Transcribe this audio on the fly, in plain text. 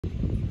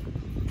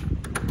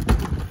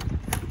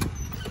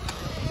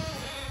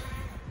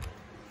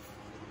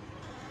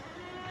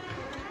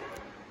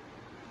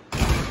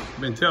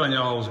been telling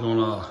y'all I was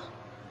gonna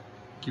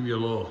give you a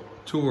little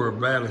tour of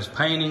Bradley's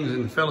paintings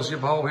in the fellowship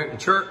hall here at the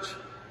church.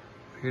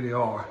 Here they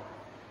are.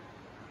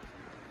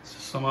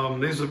 Some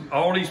of them,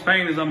 all these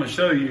paintings I'm gonna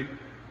show you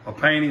are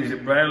paintings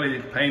that Bradley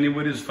painted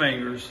with his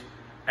fingers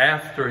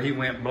after he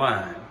went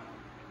blind,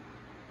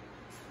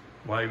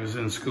 while he was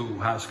in school,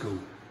 high school.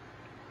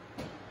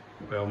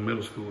 Well,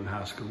 middle school and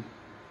high school.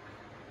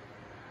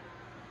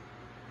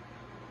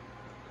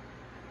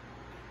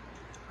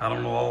 I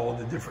don't know all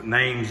the different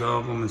names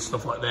of them and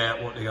stuff like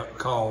that, what they got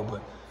called,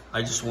 but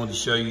I just wanted to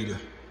show you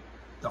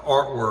the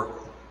artwork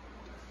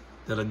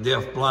that a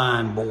deaf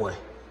blind boy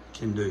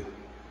can do,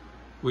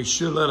 which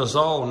should let us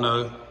all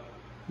know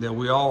that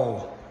we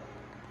all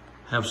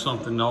have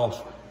something to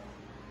offer.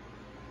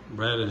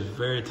 Brad is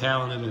very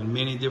talented in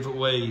many different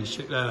ways.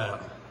 Check that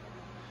out.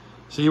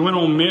 So he went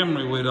on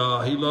memory with,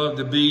 he loved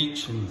the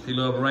beach and he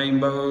loved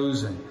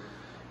rainbows, and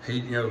he,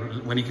 you know,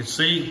 when he could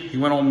see, he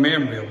went on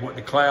memory of what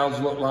the clouds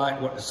look like,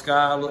 what the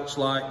sky looks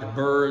like, the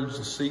birds,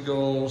 the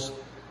seagulls,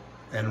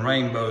 and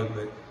rainbow.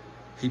 But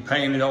he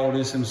painted all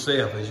this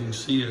himself, as you can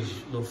see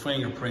his little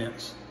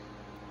fingerprints.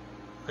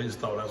 I just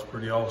thought that was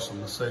pretty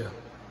awesome myself.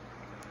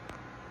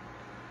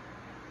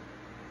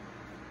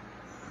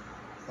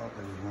 I thought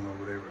there was one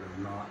over there, but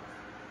there's not.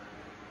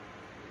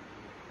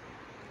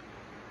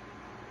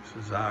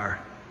 This is our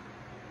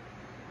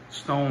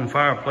stone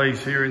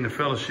fireplace here in the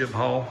fellowship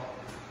hall.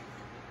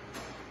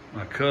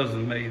 My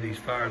cousin made these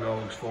fire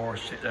dogs for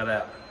us. Check that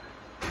out.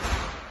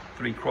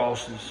 3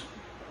 crosses.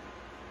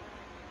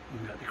 We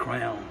got the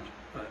crowns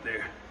right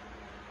there.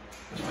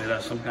 It's made out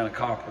of some kind of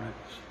copper.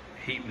 It's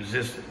heat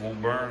resistant,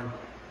 won't burn.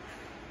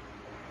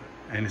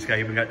 And this guy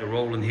even got the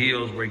rolling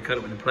hills where he cut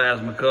it with the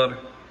plasma cutter.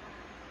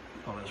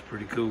 Oh, that's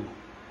pretty cool.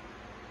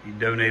 He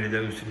donated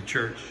those to the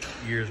church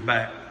years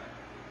back.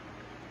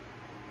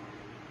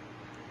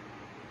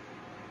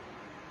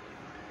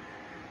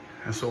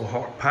 And so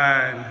hard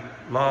pine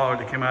log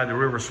that came out of the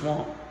river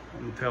swamp.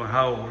 I'm telling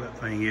how old that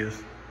thing is.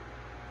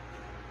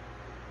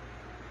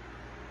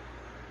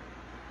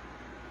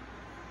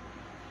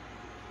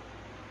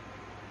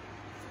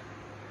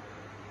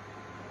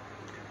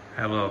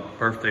 Had a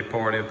birthday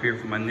party up here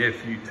for my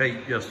nephew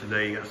Tate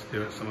yesterday. I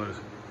still got some of this.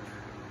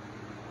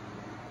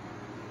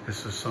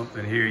 This is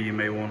something here you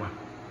may want to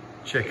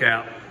check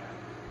out.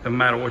 No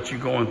matter what you're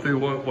going through,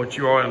 what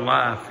you are in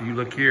life, you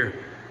look here.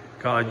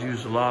 God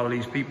used a lot of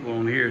these people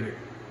on here that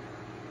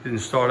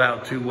didn't start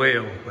out too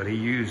well, but he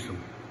used them.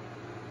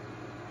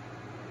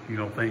 If you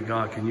don't think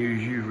God can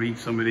use you, read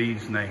some of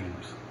these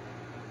names.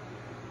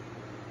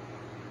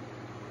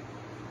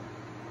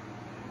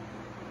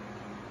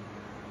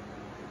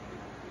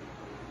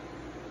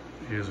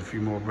 Here's a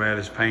few more of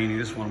Bradley's paintings.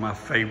 This is one of my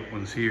favorite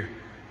ones here.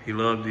 He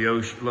loved the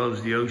ocean,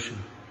 loves the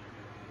ocean.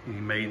 He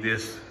made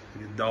this,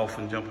 the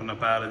dolphin jumping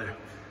up out of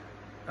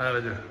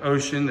the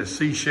ocean, the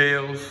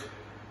seashells.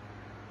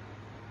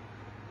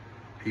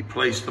 He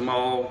placed them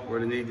all where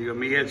they needed to go.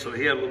 He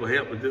had a little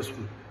help with this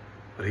one,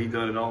 but he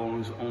done it all on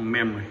his own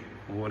memory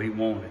of what he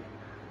wanted.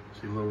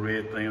 See a little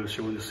red thing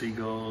showing the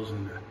seagulls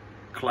and the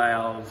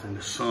clouds and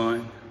the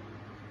sun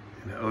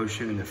and the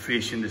ocean and the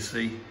fish in the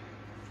sea.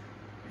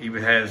 He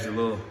even has the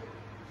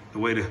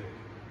way the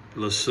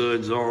little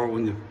suds are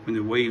when the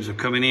waves are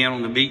coming in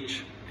on the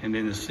beach, and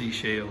then the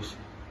seashells.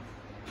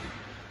 I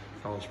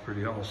thought it was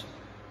pretty awesome.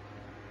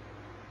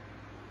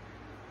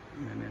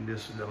 And then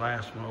this is the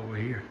last one over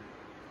here.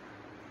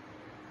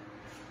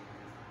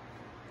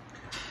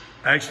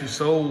 Actually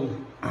sold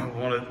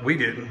we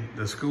didn't,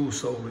 the school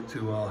sold it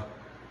to up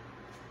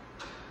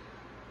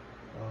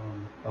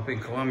in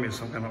Columbia,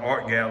 some kind of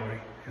art gallery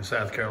in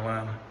South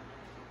Carolina,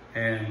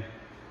 and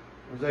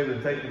was able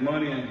to take the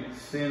money and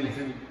send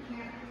to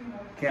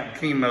Camp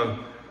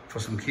Chemo for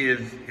some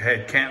kids who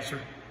had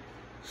cancer.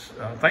 So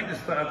I think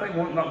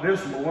one, not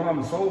this one, but one of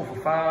them sold for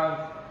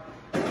 $500,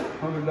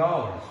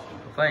 I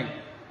think.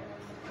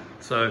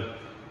 So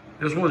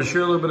just wanted to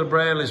share a little bit of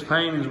Bradley's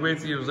paintings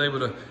with you. I was able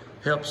to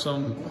help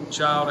some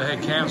child that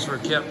had cancer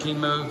at Camp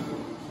Chemo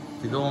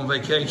to go on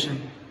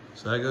vacation.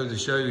 So that goes to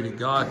show you that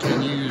God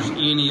can use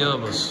any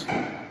of us.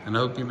 And I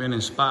hope you've been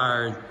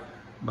inspired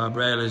by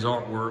Bradley's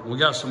artwork. We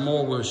got some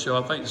more we'll show.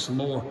 I think there's some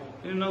more.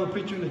 Here's another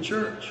picture in the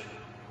church.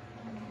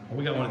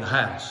 We got one in the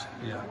house,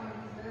 yeah.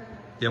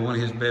 Yeah, one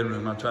in his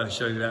bedroom. I'll try to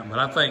show you that one. But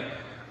I think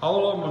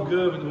all of them are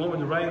good. But the one with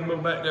the rainbow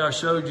back there I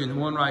showed you, and the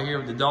one right here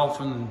with the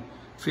dolphin and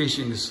fish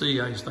in the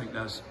sea, I just think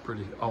that's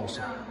pretty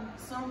awesome.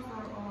 Some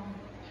for,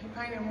 he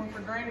painted one for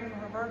Granny for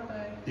her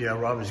birthday. Yeah,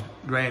 Robbie's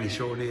granny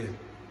sure did.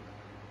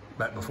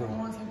 Back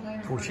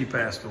before she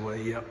passed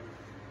away, yep.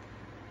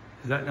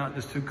 Is that not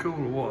just too cool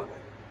or what?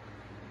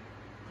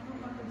 I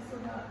don't know if they still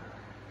got,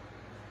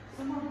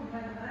 some of them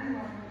had a name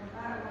on it,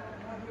 but I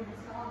don't know if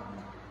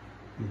Scotland.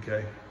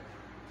 Okay.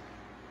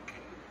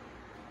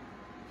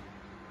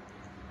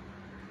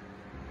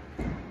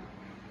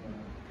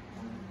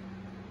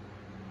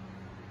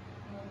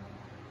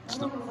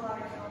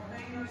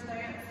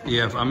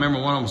 Yeah, I remember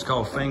one of them was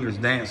called Fingers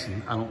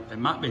Dancing. It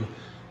might be,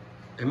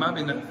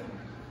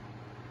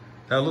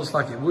 that looks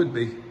like it would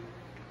be.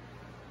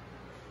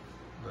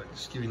 But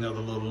Just give you another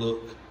little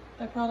look.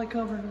 They probably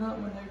covered it up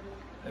when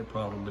They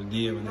probably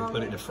did when they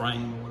put it in the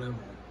frame or whatever.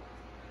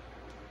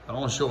 I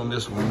want to show them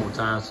this one more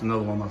time. It's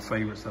another one of my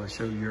favorites that I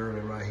showed you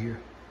earlier right here.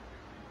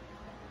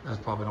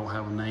 That probably don't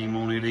have a name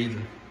on it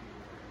either.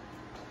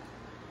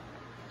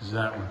 Is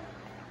that one.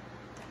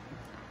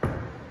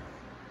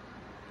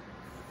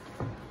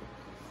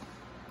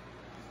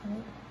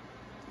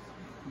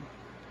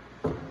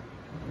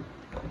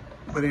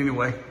 But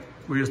anyway,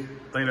 we just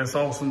think that's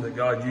awesome that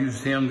God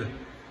used him to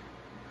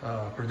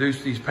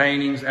produce these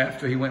paintings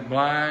after he went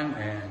blind,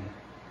 and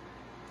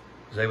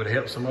was able to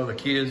help some other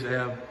kids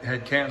that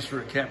had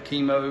cancer at Camp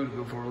Chemo to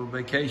go for a little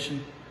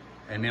vacation.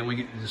 And then we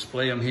get to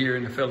display them here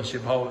in the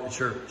fellowship hall at the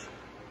church.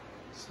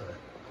 So,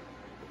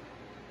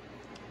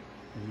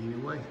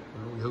 anyway,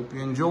 well, we hope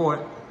you enjoy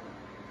it.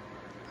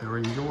 Or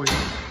enjoy it.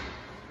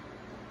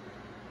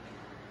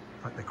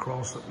 Like the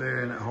cross up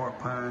there and that heart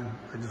pine.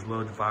 I just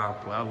love the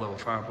fireplace. I love a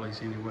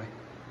fireplace anyway.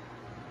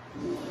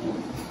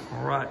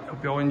 All right,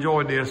 hope y'all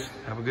enjoyed this.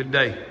 Have a good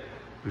day.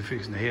 We're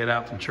fixing to head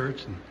out from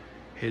church and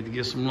head to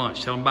get some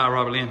lunch. Tell them bye,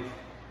 Robert Lynn.